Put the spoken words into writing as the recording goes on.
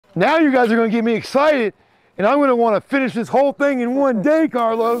Now you guys are gonna get me excited, and I'm gonna wanna finish this whole thing in one day,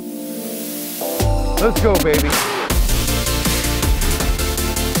 Carlos. Let's go, baby.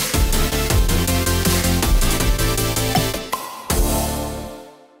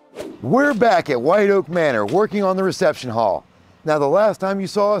 We're back at White Oak Manor working on the reception hall. Now, the last time you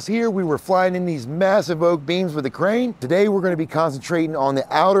saw us here, we were flying in these massive oak beams with a crane. Today, we're gonna be concentrating on the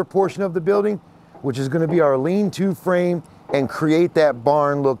outer portion of the building, which is gonna be our lean-to frame and create that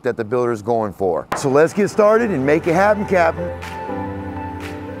barn look that the builder's going for. So let's get started and make it happen, Captain.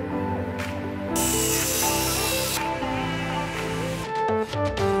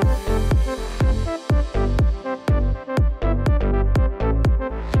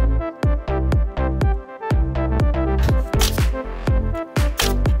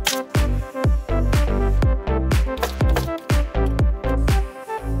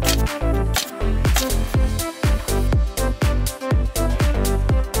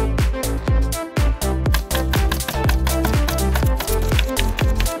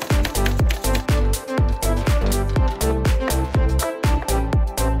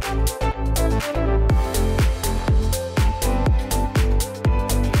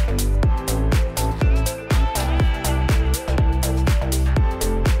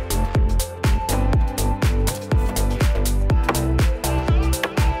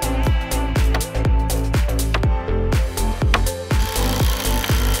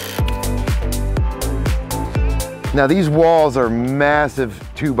 Now these walls are massive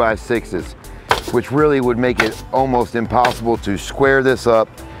 2x6s, which really would make it almost impossible to square this up.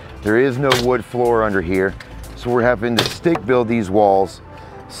 There is no wood floor under here, so we're having to stick build these walls,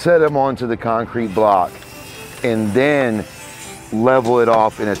 set them onto the concrete block, and then level it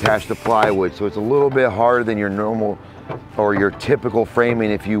off and attach the plywood. So it's a little bit harder than your normal or your typical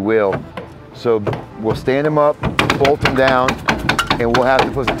framing, if you will. So we'll stand them up, bolt them down, and we'll have to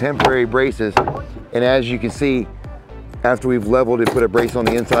put some temporary braces. And as you can see, after we've leveled and put a brace on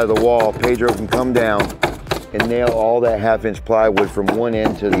the inside of the wall, Pedro can come down and nail all that 1/2-inch plywood from one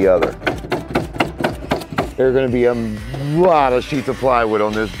end to the other. There are going to be a lot of sheets of plywood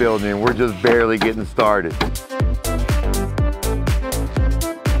on this building, and we're just barely getting started.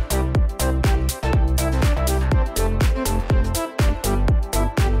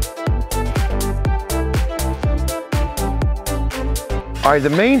 All right, the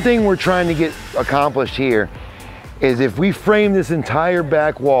main thing we're trying to get accomplished here is if we frame this entire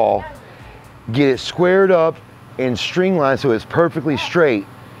back wall, get it squared up and stringlined so it's perfectly straight,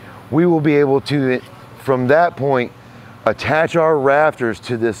 we will be able to, from that point, attach our rafters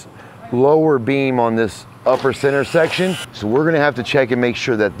to this lower beam on this upper center section. So we're gonna have to check and make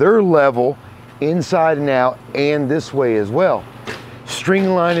sure that they're level inside and out and this way as well.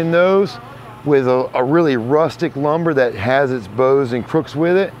 Stringlining those with a really rustic lumber that has its bows and crooks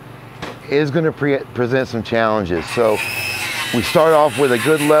with it is going to present some challenges. So we start off with a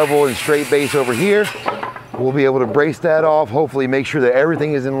good level and straight base over here. We'll be able to brace that off, hopefully make sure that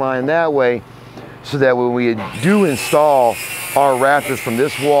everything is in line that way, so that when we do install our rafters from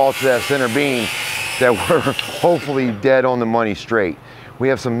this wall to that center beam, that we're hopefully dead on the money straight. We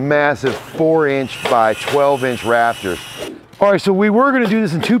have some massive 4-inch by 12-inch rafters. All right, so we were going to do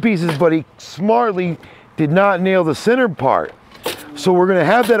this in 2 pieces, but he smartly did not nail the center part. So we're going to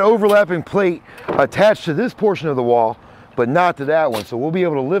have that overlapping plate attached to this portion of the wall, but not to that one. So we'll be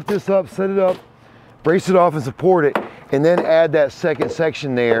able to lift this up, set it up, brace it off and support it, and then add that second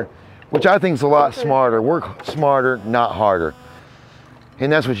section there, which I think is a lot smarter. Work smarter, not harder.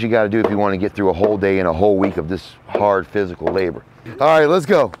 And that's what you got to do if you want to get through a whole day and a whole week of this hard physical labor. All right, let's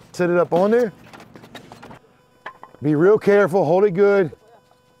go. Set it up on there. Be real careful, hold it good.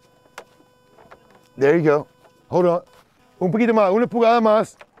 There you go. Hold on. Un poquito más, una pulgada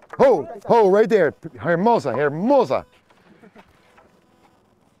más. Hold, right there. Hermosa, hermosa.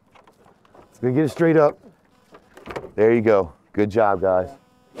 Gonna get it straight up. There you go. Good job, guys.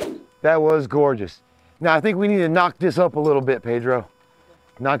 That was gorgeous. Now, I think we need to knock this up a little bit, Pedro.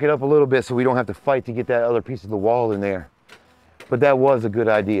 Knock it up a little bit so we don't have to fight to get that other piece of the wall in there. But that was a good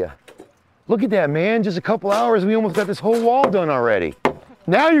idea. Look at that, man. Just a couple hours, we almost got this whole wall done already.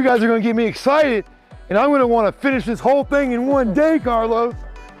 Now you guys are gonna get me excited, and I'm gonna wanna finish this whole thing in one day, Carlos.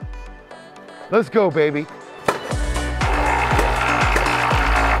 Let's go, baby.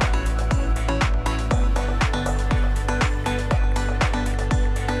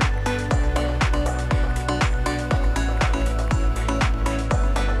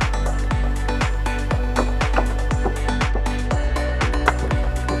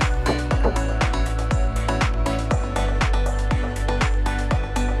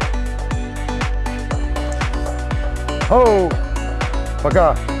 Oh,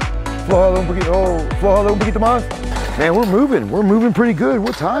 para acá. Floja un poquito más. Man, we're moving pretty good.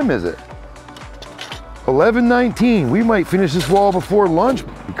 What time is it? 11:19. We might finish this wall before lunch.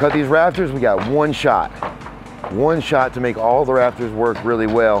 We cut these rafters, we got one shot to make all the rafters work really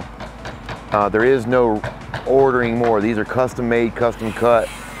well. There is no ordering more. These are custom made, custom cut,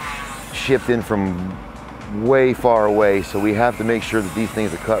 shipped in from way far away, so we have to make sure that these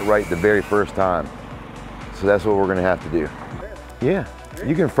things are cut right the very first time. So that's what we're gonna have to do. Yeah,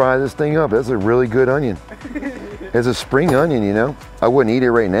 you can fry this thing up. That's a really good onion. It's a spring onion, you know. I wouldn't eat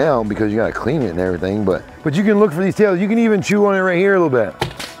it right now because you gotta clean it and everything, but you can look for these tails. You can even chew on it right here a little bit.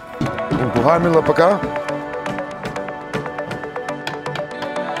 Empujármelo para acá.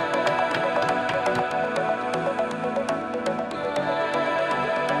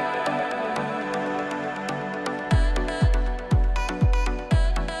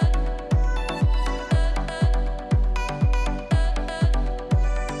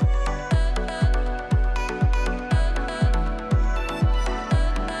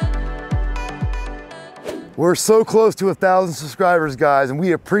 We're so close to 1,000 subscribers, guys, and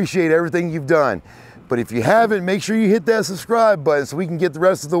we appreciate everything you've done. But if you haven't, make sure you hit that subscribe button so we can get the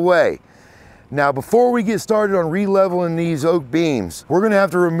rest of the way. Now, before we get started on re-leveling these oak beams, we're gonna have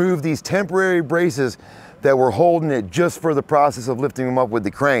to remove these temporary braces that were holding it just for the process of lifting them up with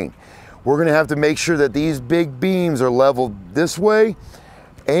the crane. We're gonna have to make sure that these big beams are leveled this way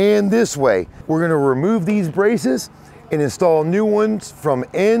and this way. We're gonna remove these braces and install new ones from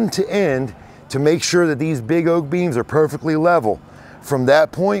end to end to make sure that these big oak beams are perfectly level. From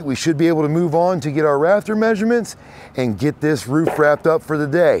that point, we should be able to move on to get our rafter measurements and get this roof wrapped up for the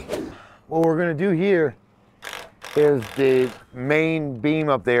day. What we're gonna do here is the main beam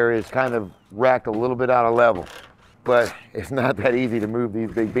up there is kind of racked a little bit out of level, but it's not that easy to move these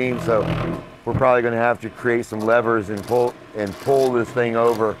big beams, so we're probably gonna have to create some levers and pull this thing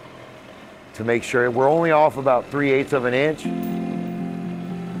over to make sure. We're only off about 3/8 of an inch,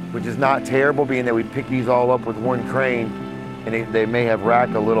 which is not terrible, being that we picked these all up with one crane and they may have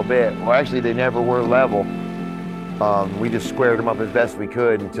racked a little bit. Well, actually, they never were level. We just squared them up as best we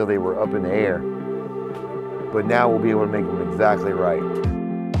could until they were up in the air. But now we'll be able to make them exactly right.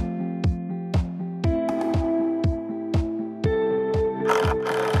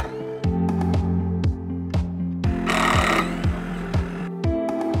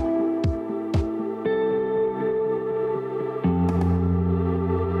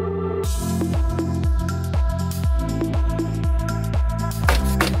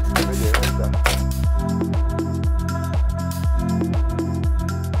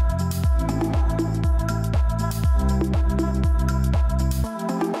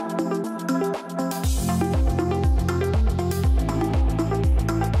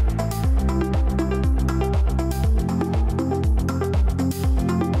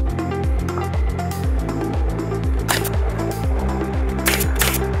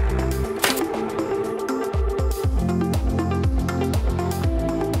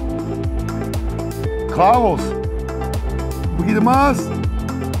 Clavos, un poquito más.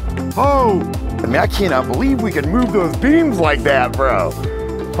 Oh, I mean, I cannot believe we can move those beams like that, bro.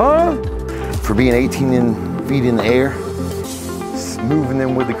 Huh? For being 18 feet in the air, moving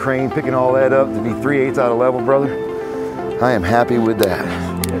them with the crane, picking all that up to be 3/8 out of level, brother, I am happy with that.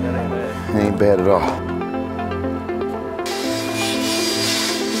 Yeah, that ain't bad. It ain't bad at all.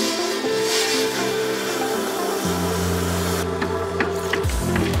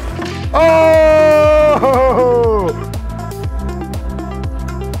 Oh!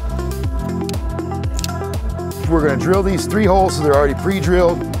 We're gonna drill these 3 holes so they're already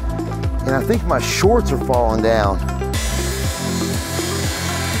pre-drilled. And I think my shorts are falling down.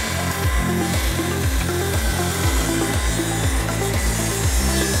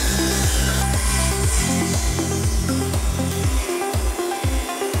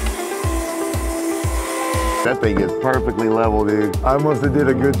 That thing is perfectly level, dude. I must have did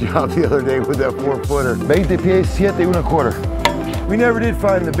a good job the other day with that 4-footer. 20 pies, 7 1/4. We never did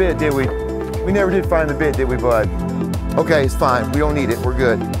find the bit, did we? We never did find the bit, did we, bud? Okay, it's fine. We don't need it. We're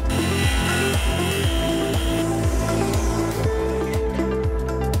good.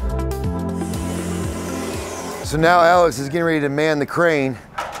 So now Alex is getting ready to man the crane.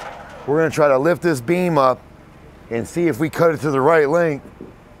 We're gonna try to lift this beam up and see if we cut it to the right length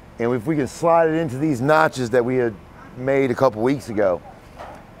and if we can slide it into these notches that we had made a couple weeks ago.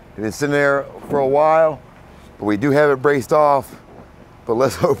 It's been sitting there for a while, but we do have it braced off, but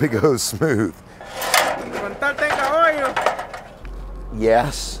let's hope it goes smooth.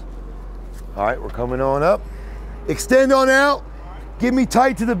 Yes. All right, we're coming on up. Extend on out, get me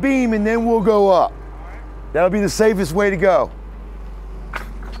tight to the beam, and then we'll go up. That'll be the safest way to go.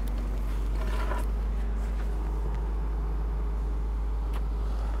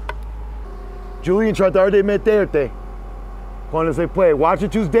 Julian, tratar de meterte. Cuando se puede. Watch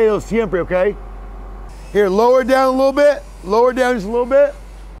tus dedos siempre, okay? Here, lower down a little bit. Lower down just a little bit.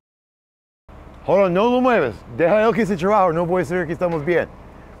 Hold on, no lo mueves. Deja él que se trabajo. No voy a saber que estamos bien.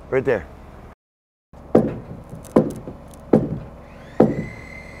 Right there.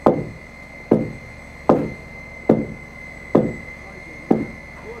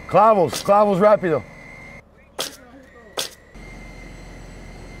 Clavos, clavos rápido.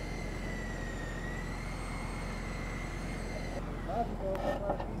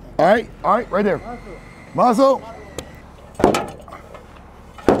 All right, right there. Mazo.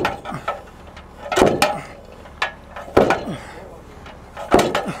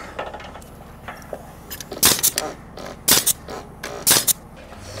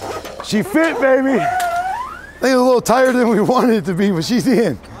 She fit, baby. I think it's a little tighter than we wanted it to be, but she's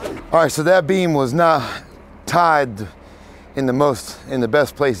in. All right, so that beam was not tied in the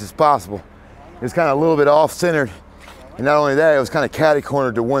best places possible. It was kind of a little bit off-centered. And not only that, it was kind of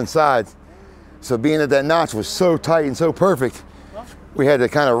catty-cornered to one side. So being that that notch was so tight and so perfect, we had to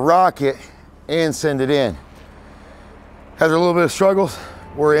kind of rock it and send it in. After a little bit of struggles,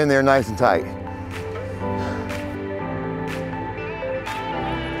 we're in there nice and tight.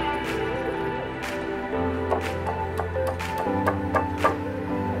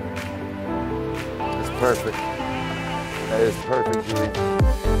 That's perfect. That is perfect, Julie.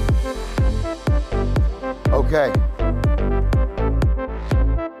 Okay.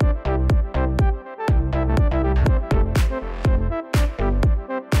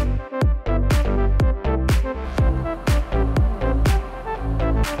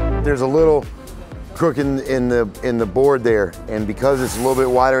 There's a little crook in the board there, and because it's a little bit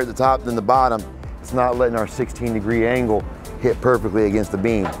wider at the top than the bottom, it's not letting our 16-degree angle hit perfectly against the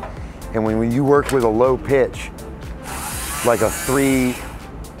beam. And when you work with a low pitch, like a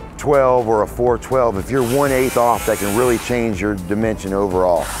 312 or a 412, if you're 1/8 off, that can really change your dimension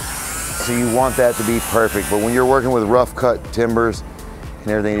overall. So you want that to be perfect, but when you're working with rough cut timbers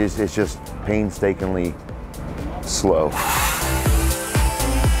and everything, it's just painstakingly slow.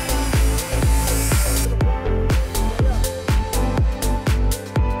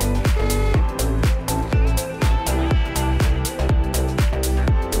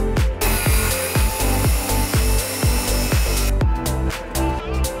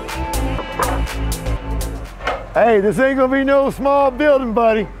 Hey, this ain't gonna be no small building,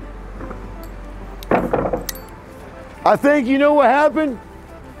 buddy. I think you know what happened?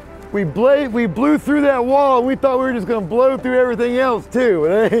 We blew through that wall and we thought we were just gonna blow through everything else too.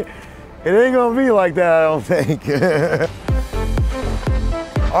 It ain't gonna be like that, I don't think.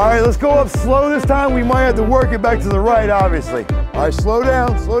 All right, let's go up slow this time. We might have to work it back to the right, obviously. All right, slow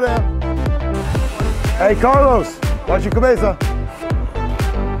down, slow down. Hey, Carlos, watch your cabeza.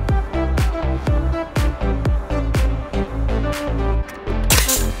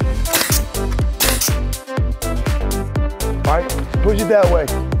 All right, push it that way.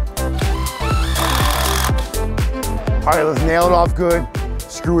 All right, let's nail it off good,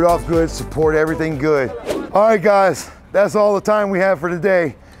 screw it off good, support everything good. All right, guys, that's all the time we have for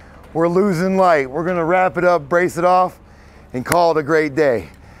today. We're losing light. We're gonna wrap it up, brace it off, and call it a great day.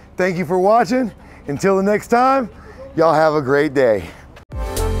 Thank you for watching. Until the next time, y'all have a great day.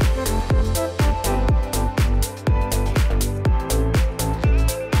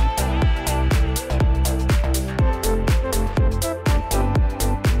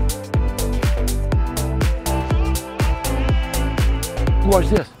 Watch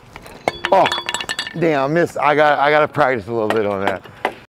this. Oh, damn, I missed. I gotta practice a little bit on that.